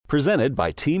Presented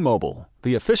by T-Mobile,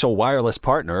 the official wireless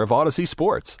partner of Odyssey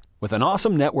Sports. With an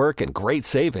awesome network and great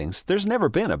savings, there's never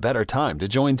been a better time to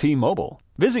join T-Mobile.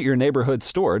 Visit your neighborhood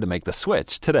store to make the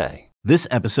switch today. This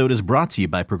episode is brought to you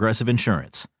by Progressive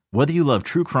Insurance. Whether you love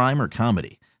true crime or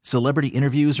comedy, celebrity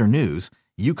interviews or news,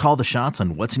 you call the shots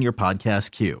on what's in your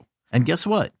podcast queue. And guess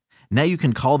what? Now you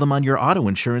can call them on your auto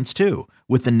insurance too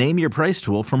with the Name Your Price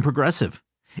tool from Progressive.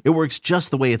 It works just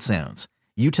the way it sounds.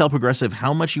 You tell Progressive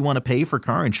how much you want to pay for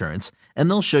car insurance, and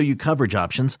they'll show you coverage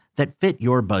options that fit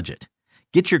your budget.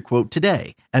 Get your quote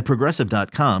today at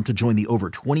Progressive.com to join the over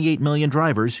 28 million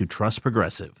drivers who trust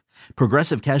Progressive.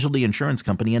 Progressive Casualty Insurance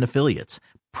Company and Affiliates.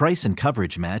 Price and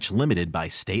coverage match limited by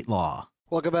state law.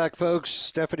 Welcome back, folks.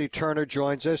 Stephanie Turner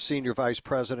joins us, Senior Vice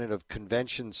President of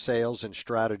Convention Sales and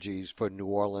Strategies for New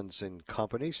Orleans and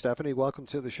Company. Stephanie, welcome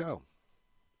to the show.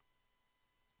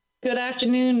 Good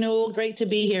afternoon, Newell. Great to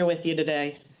be here with you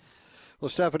today. Well,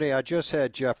 Stephanie, I just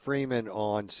had Jeff Freeman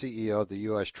on, CEO of the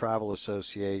U.S. Travel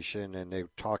Association, and they were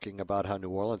talking about how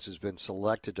New Orleans has been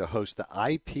selected to host the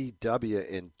IPW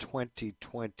in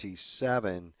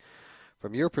 2027.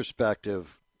 From your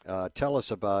perspective, tell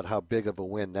us about how big of a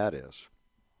win that is.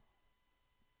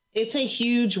 It's a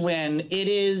huge win. It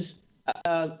is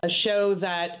a show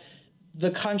that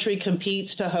the country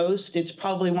competes to host. It's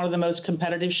probably one of the most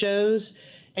competitive shows,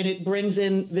 and it brings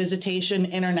in visitation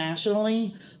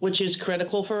internationally, which is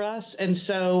critical for us. And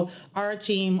so our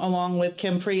team, along with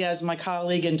Kim Priaz, my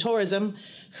colleague in tourism,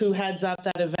 who heads up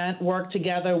that event, worked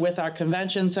together with our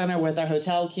convention center, with our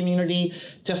hotel community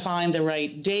to find the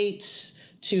right dates,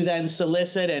 to then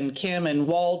solicit, and Kim and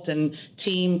Walt and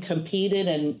team competed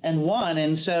and won.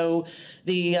 And so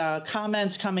the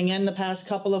comments coming in the past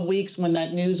couple of weeks when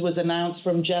that news was announced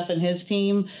from Jeff and his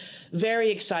team,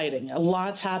 very exciting. A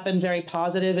lot's happened very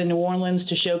positive in New Orleans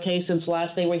to showcase since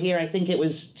last they were here. I think it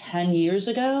was 10 years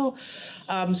ago.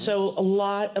 So a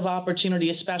lot of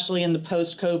opportunity, especially in the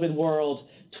post-COVID world.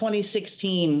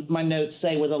 2016, my notes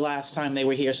say, was the last time they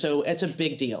were here. So it's a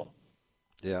big deal.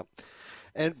 Yeah.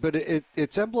 But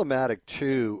it's emblematic,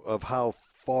 too, of how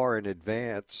far in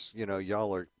advance,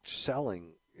 y'all are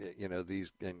selling,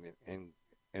 these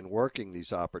and working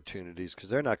these opportunities, because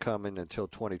they're not coming until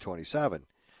 2027.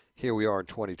 Here we are in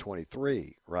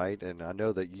 2023, right? And I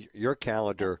know that your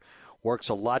calendar works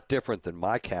a lot different than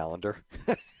my calendar.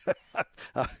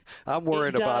 I'm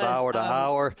worried about hour to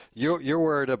hour. You're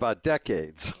worried about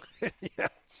decades.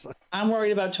 Yes. I'm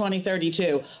worried about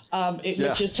 2032.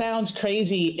 It just sounds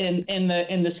crazy in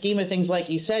the scheme of things, like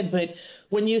you said. But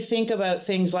when you think about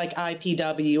things like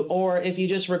IPW, or if you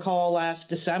just recall last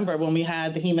December when we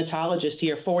had the hematologist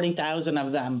here, 40,000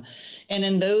 of them. And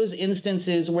in those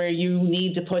instances where you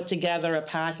need to put together a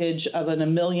package of a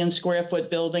 1 million square foot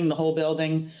building, the whole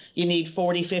building, you need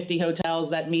 40, 50 hotels.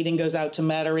 That meeting goes out to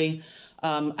Metairie,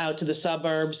 out to the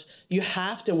suburbs. You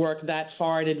have to work that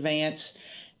far in advance.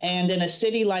 And in a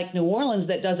city like New Orleans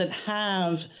that doesn't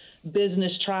have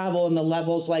business travel in the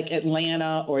levels like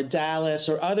Atlanta or Dallas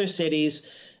or other cities,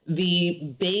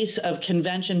 the base of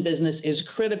convention business is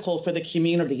critical for the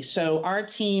community. So our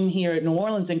team here at New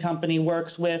Orleans and Company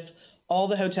works with all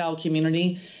the hotel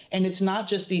community, and it's not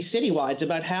just these citywides.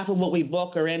 About half of what we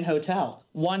book are in hotel.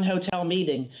 One hotel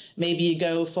meeting. Maybe you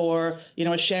go for,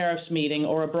 a sheriff's meeting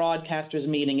or a broadcaster's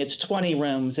meeting. It's 20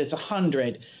 rooms. It's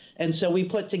 100. And so we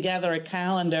put together a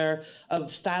calendar of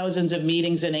thousands of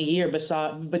meetings in a year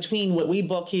between what we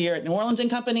book here at New Orleans and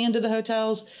Company into the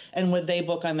hotels and what they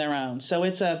book on their own. So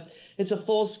it's a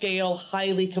full-scale,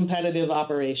 highly competitive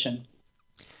operation.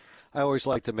 I always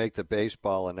like to make the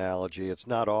baseball analogy. It's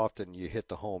not often you hit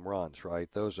the home runs, right?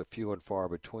 Those are few and far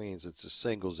between. It's the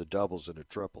singles, the doubles, and the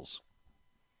triples.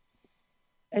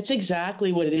 It's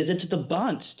exactly what it is. It's the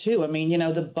bunts, too. I mean,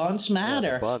 the bunts matter.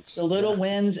 Yeah, the bunts. The little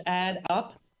wins add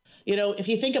up. If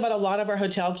you think about a lot of our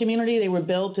hotel community, they were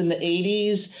built in the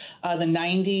 80s, the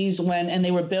 90s, and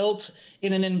they were built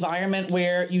in an environment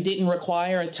where you didn't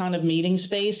require a ton of meeting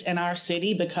space, and our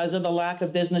city, because of the lack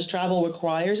of business travel,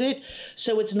 requires it.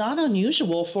 So it's not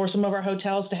unusual for some of our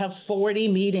hotels to have 40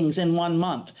 meetings in 1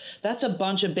 month. That's a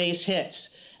bunch of base hits.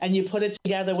 And you put it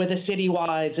together with the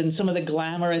citywides and some of the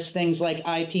glamorous things like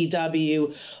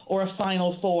IPW or a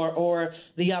Final Four or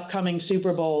the upcoming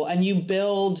Super Bowl, and you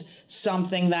build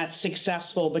something that's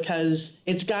successful because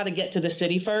it's got to get to the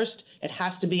city first. It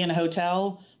has to be in a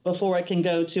hotel before it can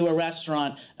go to a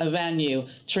restaurant, a venue,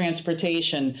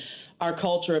 transportation, our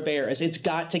culture bearers. It's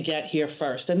got to get here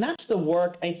first. And that's the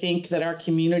work, I think, that our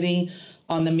community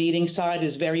on the meeting side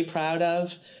is very proud of.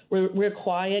 We're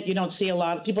quiet. You don't see a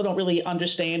lot. People don't really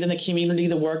understand in the community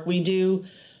the work we do,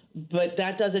 but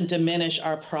that doesn't diminish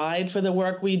our pride for the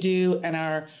work we do and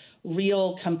our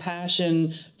real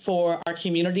compassion for our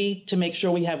community to make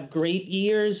sure we have great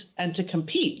years and to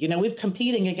compete. We're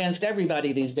competing against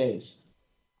everybody these days.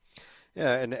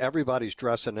 Yeah, and everybody's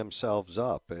dressing themselves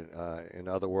up. In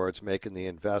other words, making the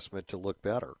investment to look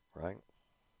better, right?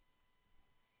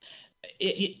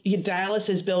 Dallas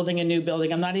is building a new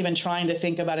building. I'm not even trying to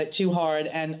think about it too hard.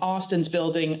 And Austin's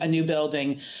building a new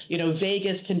building.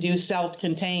 Vegas can do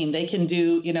self-contained. They can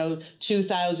do,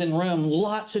 2,000 room.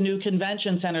 Lots of new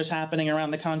convention centers happening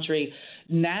around the country.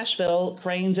 Nashville,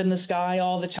 cranes in the sky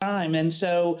all the time. And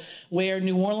so where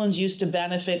New Orleans used to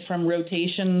benefit from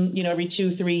rotation, every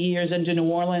 2-3 years into New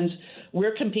Orleans,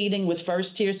 we're competing with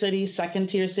first-tier cities,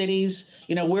 second-tier cities.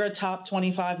 We're a top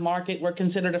 25 market. We're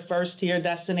considered a first-tier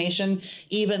destination,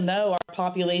 even though our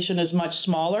population is much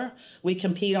smaller. We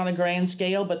compete on a grand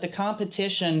scale, but the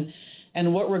competition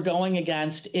and what we're going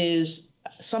against is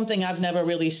something I've never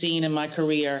really seen in my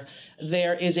career.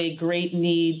 There is a great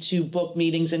need to book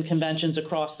meetings and conventions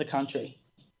across the country.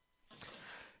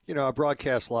 I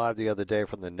broadcast live the other day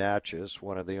from the Natchez,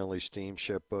 one of the only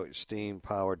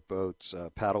steam-powered boats,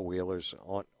 paddle wheelers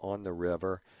on the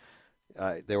river.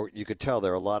 You could tell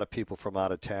there were a lot of people from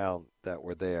out of town that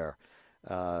were there.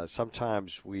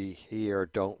 Sometimes we here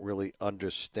don't really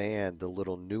understand the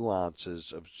little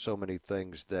nuances of so many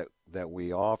things that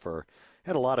we offer.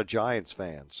 And a lot of Giants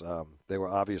fans. They were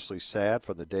obviously sad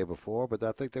from the day before, but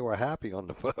I think they were happy on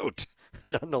the boat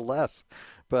nonetheless.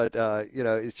 But,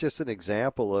 it's just an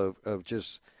example of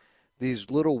just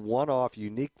these little one-off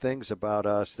unique things about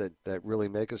us that really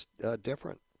make us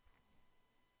different.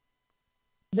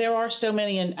 There are so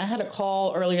many, and I had a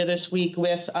call earlier this week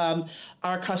with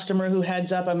our customer who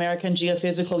heads up American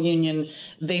Geophysical Union.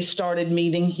 They started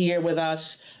meeting here with us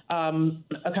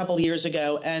a couple of years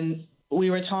ago, and we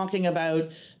were talking about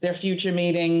their future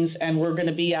meetings, and we're going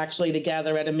to be actually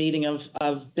together at a meeting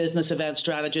of business event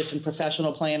strategists and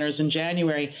professional planners in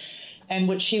January. And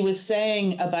what she was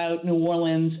saying about New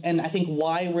Orleans, and I think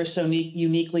why we're so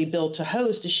uniquely built to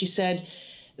host, is she said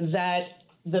that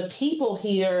the people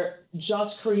here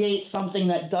just create something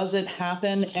that doesn't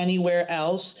happen anywhere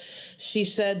else.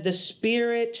 She said the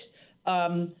spirit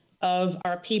of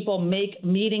our people make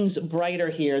meetings brighter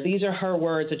here. These are her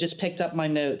words. I just picked up my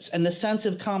notes. And the sense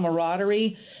of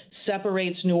camaraderie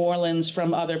separates New Orleans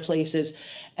from other places.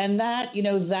 And that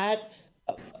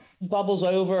bubbles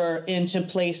over into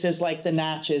places like the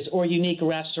Natchez or unique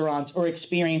restaurants or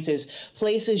experiences,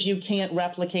 places you can't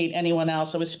replicate anyone else.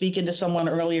 I was speaking to someone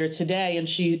earlier today, and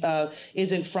she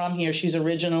isn't from here. She's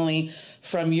originally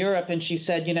from Europe, and she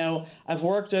said, I've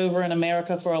worked over in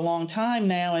America for a long time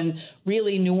now, and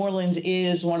really New Orleans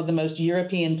is one of the most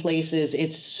European places.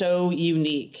 It's so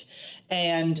unique,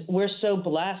 and we're so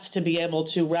blessed to be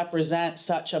able to represent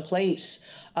such a place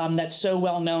that's so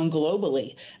well known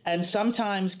globally. And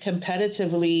sometimes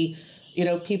competitively,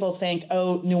 people think,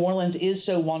 oh, New Orleans is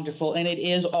so wonderful, and it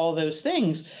is all those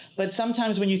things. But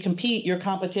sometimes when you compete, your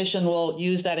competition will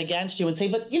use that against you and say,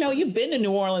 but, you've been to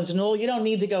New Orleans, Newell, you don't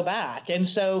need to go back. And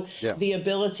so the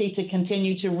ability to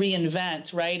continue to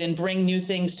reinvent, right, and bring new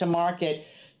things to market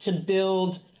to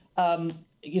build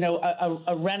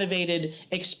a renovated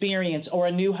experience or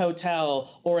a new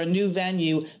hotel or a new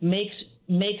venue makes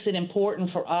it important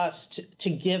for us to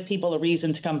give people a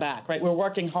reason to come back, right? We're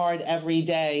working hard every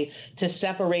day to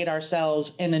separate ourselves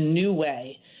in a new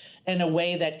way, in a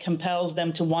way that compels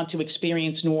them to want to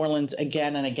experience New Orleans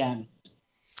again and again.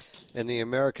 And the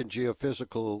American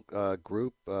Geophysical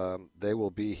Group, they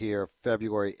will be here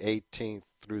February 18th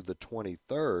through the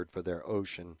 23rd for their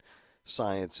Ocean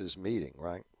Sciences meeting,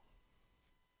 right?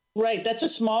 Right. That's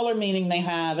a smaller meeting they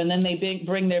have, and then they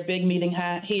bring their big meeting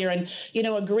here. And,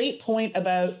 a great point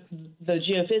about the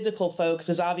geophysical folks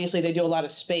is obviously they do a lot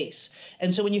of space.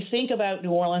 And so when you think about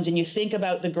New Orleans and you think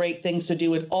about the great things to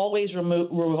do, it always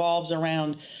revolves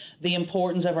around the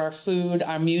importance of our food,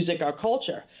 our music, our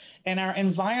culture. And our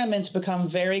environments become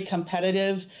very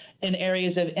competitive in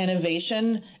areas of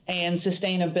innovation and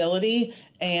sustainability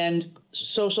and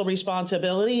social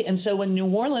responsibility. And so when New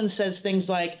Orleans says things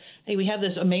like, hey, we have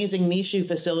this amazing Michoud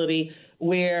facility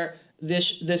where this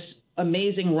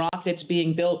amazing rocket's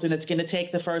being built and it's going to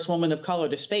take the first woman of color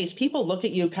to space, people look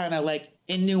at you kind of like,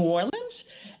 in New Orleans?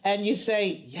 And you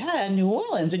say, yeah, New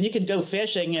Orleans. And you can go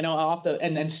fishing,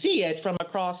 and see it from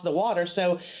across the water.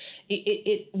 So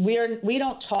we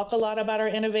don't talk a lot about our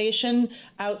innovation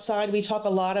outside. We talk a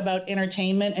lot about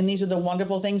entertainment, and these are the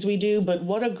wonderful things we do. But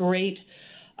what a great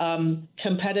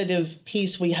competitive piece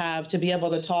we have to be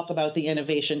able to talk about the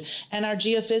innovation. And our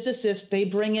geophysicists, they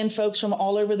bring in folks from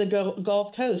all over the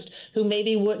Gulf Coast who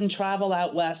maybe wouldn't travel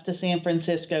out west to San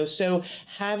Francisco. So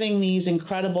having these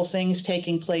incredible things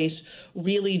taking place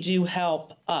really do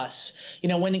help us.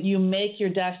 when you make your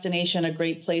destination a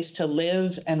great place to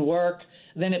live and work,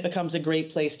 then it becomes a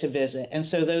great place to visit. And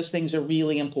so those things are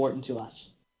really important to us.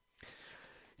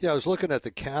 Yeah, I was looking at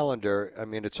the calendar. I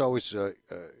mean, it's always a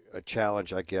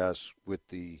challenge, I guess, with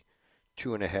the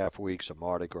 2.5 weeks of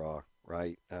Mardi Gras,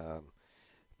 right?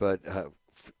 But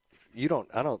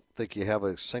I don't think you have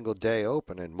a single day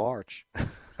open in March.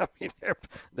 I mean,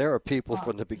 there are people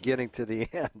from the beginning to the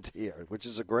end here, which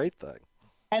is a great thing.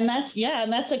 And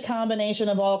that's a combination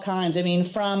of all kinds. I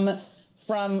mean,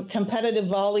 from competitive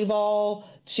volleyball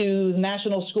to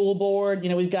National School Board,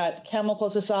 we've got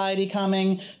Chemical Society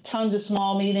coming, tons of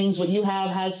small meetings. What you have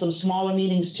has some smaller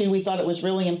meetings too. We thought it was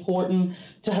really important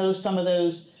to host some of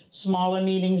those smaller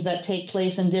meetings that take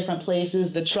place in different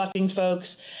places, the trucking folks.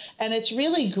 And it's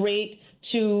really great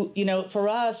to, for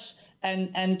us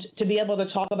and to be able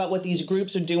to talk about what these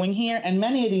groups are doing here. And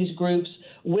many of these groups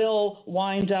will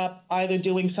wind up either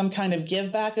doing some kind of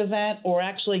give back event or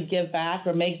actually give back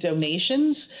or make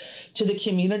donations to the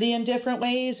community in different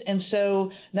ways. And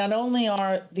so not only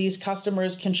are these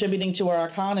customers contributing to our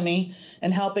economy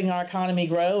and helping our economy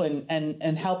grow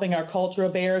and helping our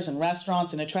cultural bears and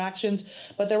restaurants and attractions,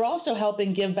 but they're also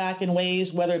helping give back in ways,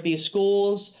 whether it be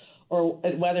schools or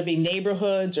whether it be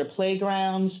neighborhoods or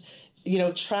playgrounds.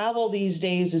 Travel these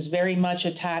days is very much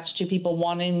attached to people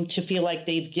wanting to feel like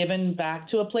they've given back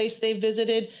to a place they've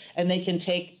visited and they can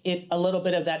take a little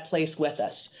bit of that place with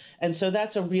us. And so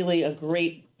that's really a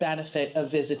great benefit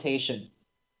of visitation.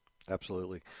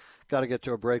 Absolutely. Got to get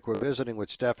to a break. We're visiting with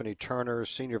Stephanie Turner,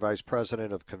 Senior Vice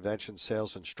President of Convention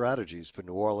Sales and Strategies for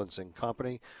New Orleans &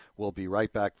 Company. We'll be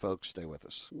right back, folks. Stay with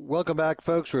us. Welcome back,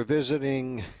 folks. We're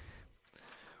visiting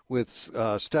with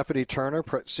Stephanie Turner,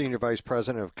 Senior Vice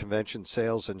President of Convention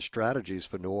Sales and Strategies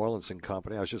for New Orleans &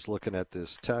 Company. I was just looking at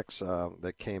this text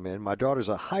that came in. My daughter's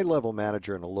a high-level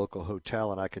manager in a local hotel,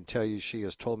 and I can tell you she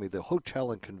has told me the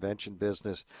hotel and convention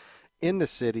business in the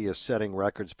city is setting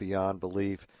records beyond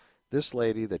belief. This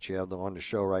lady that you have on the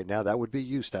show right now, that would be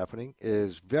you, Stephanie,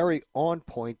 is very on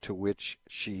point to which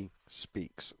she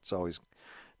speaks. It's always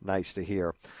nice to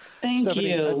hear. Thank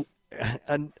Stephanie, you.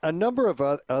 A number of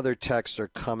other texts are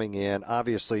coming in.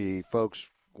 Obviously,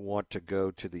 folks want to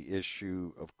go to the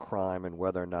issue of crime and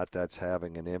whether or not that's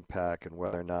having an impact and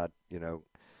whether or not,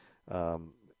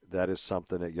 that is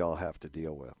something that y'all have to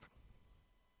deal with.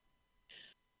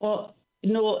 Well,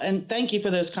 Newell, and thank you for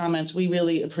those comments. We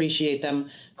really appreciate them.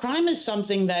 Crime is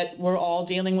something that we're all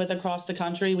dealing with across the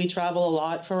country. We travel a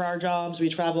lot for our jobs.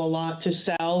 We travel a lot to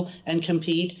sell and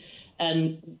compete.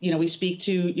 And, we speak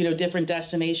to, different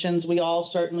destinations. We all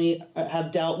certainly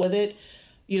have dealt with it.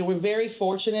 We're very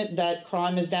fortunate that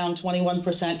crime is down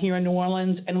 21% here in New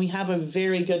Orleans, and we have a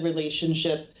very good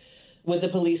relationship with the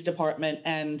police department.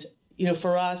 And,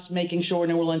 for us, making sure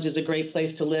New Orleans is a great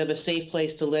place to live, a safe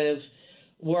place to live,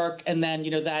 work, and then,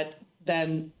 that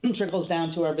then trickles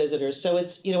down to our visitors. So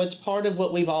it's part of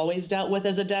what we've always dealt with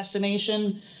as a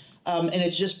destination. And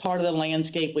it's just part of the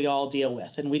landscape we all deal with.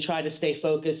 And we try to stay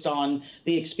focused on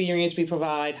the experience we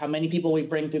provide, how many people we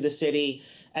bring through the city,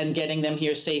 and getting them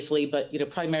here safely, but,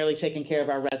 primarily taking care of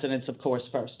our residents, of course,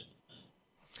 first.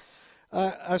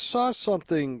 I saw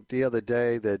something the other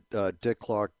day that Dick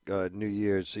Clark, New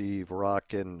Year's Eve,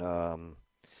 Rockin'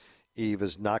 Eve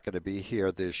is not going to be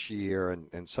here this year.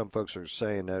 And some folks are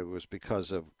saying that it was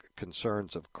because of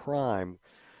concerns of crime.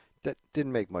 That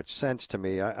didn't make much sense to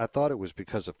me. I thought it was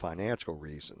because of financial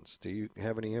reasons. Do you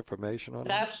have any information on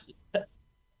that?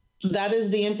 That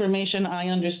is the information I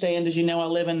understand. As you know, I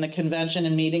live in the convention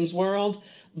and meetings world.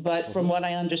 But from what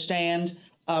I understand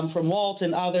from Walt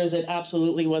and others, it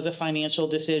absolutely was a financial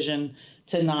decision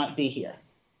to not be here.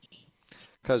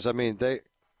 Because,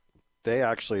 they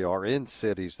actually are in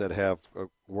cities that have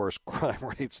worse crime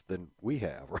rates than we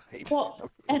have, right? Well,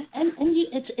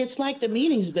 it's like the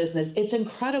meetings business. It's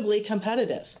incredibly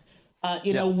competitive.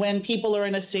 When people are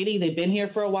in a city, they've been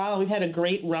here for a while, we've had a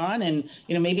great run, and,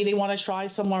 maybe they want to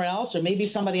try somewhere else, or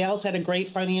maybe somebody else had a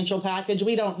great financial package.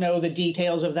 We don't know the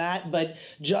details of that, but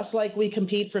just like we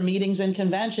compete for meetings and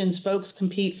conventions, folks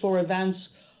compete for events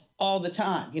all the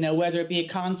time, whether it be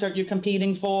a concert you're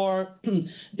competing for,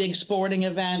 big sporting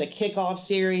event, a kickoff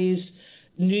series,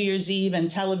 New Year's Eve,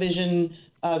 and television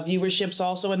viewership's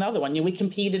also another one. We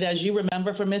competed, as you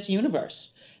remember, for Miss Universe.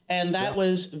 And that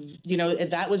was,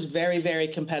 that was very,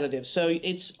 very competitive. So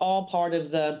it's all part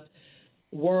of the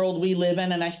world we live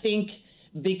in. And I think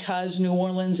because New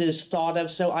Orleans is thought of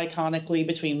so iconically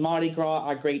between Mardi Gras,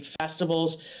 our great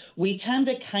festivals, we tend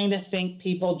to kind of think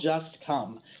people just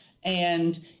come.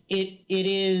 And it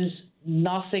is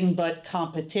nothing but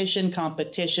competition.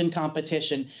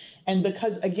 And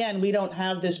because, again, we don't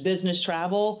have this business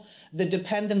travel, the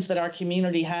dependence that our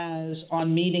community has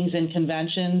on meetings and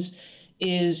conventions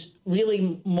is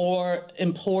really more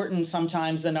important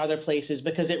sometimes than other places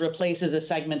because it replaces a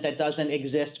segment that doesn't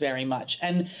exist very much.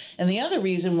 And the other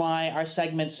reason why our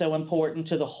segment's so important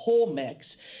to the whole mix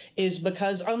is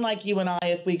because unlike you and I,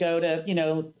 if we go to,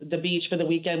 the beach for the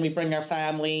weekend, we bring our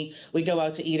family, we go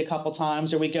out to eat a couple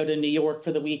times, or we go to New York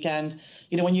for the weekend.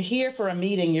 When you're here for a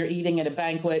meeting, you're eating at a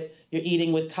banquet, you're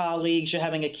eating with colleagues, you're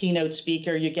having a keynote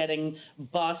speaker, you're getting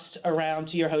bussed around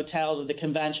to your hotel, to the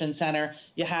convention center.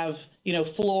 You have,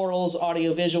 florals,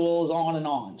 audio visuals, on and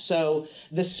on. So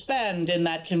the spend in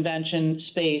that convention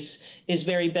space is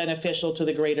very beneficial to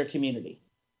the greater community.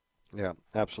 Yeah,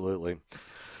 absolutely.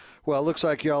 Well, it looks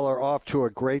like y'all are off to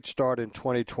a great start in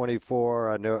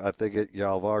 2024. I think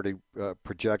y'all have already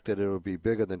projected it will be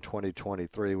bigger than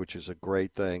 2023, which is a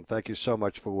great thing. Thank you so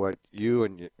much for what you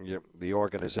and the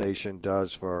organization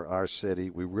does for our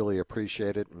city. We really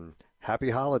appreciate it, and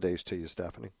happy holidays to you,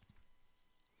 Stephanie.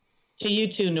 To you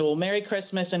too, Newell. Merry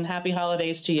Christmas and happy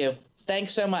holidays to you.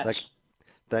 Thanks so much.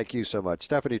 Thank you so much.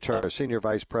 Stephanie Turner, Senior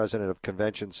Vice President of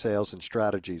Convention Sales and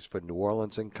Strategies for New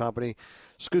Orleans & Company.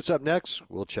 Scoot's up next.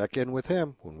 We'll check in with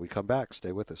him when we come back.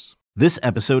 Stay with us. This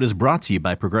episode is brought to you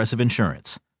by Progressive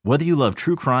Insurance. Whether you love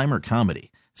true crime or comedy,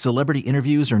 celebrity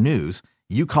interviews or news,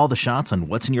 you call the shots on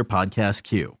what's in your podcast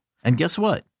queue. And guess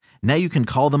what? Now you can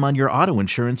call them on your auto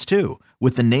insurance too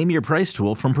with the Name Your Price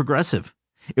tool from Progressive.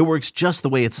 It works just the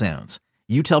way it sounds.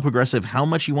 You tell Progressive how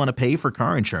much you want to pay for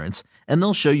car insurance, and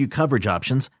they'll show you coverage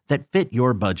options that fit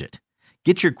your budget.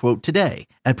 Get your quote today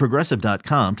at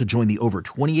Progressive.com to join the over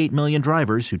 28 million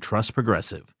drivers who trust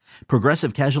Progressive.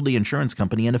 Progressive Casualty Insurance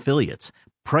Company and Affiliates.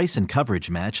 Price and coverage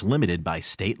match limited by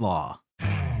state law.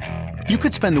 You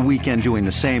could spend the weekend doing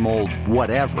the same old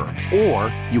whatever,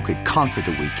 or you could conquer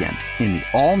the weekend in the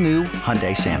all-new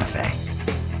Hyundai Santa Fe.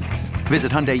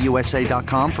 Visit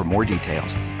HyundaiUSA.com for more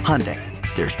details. Hyundai.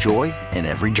 There's joy in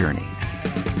every journey.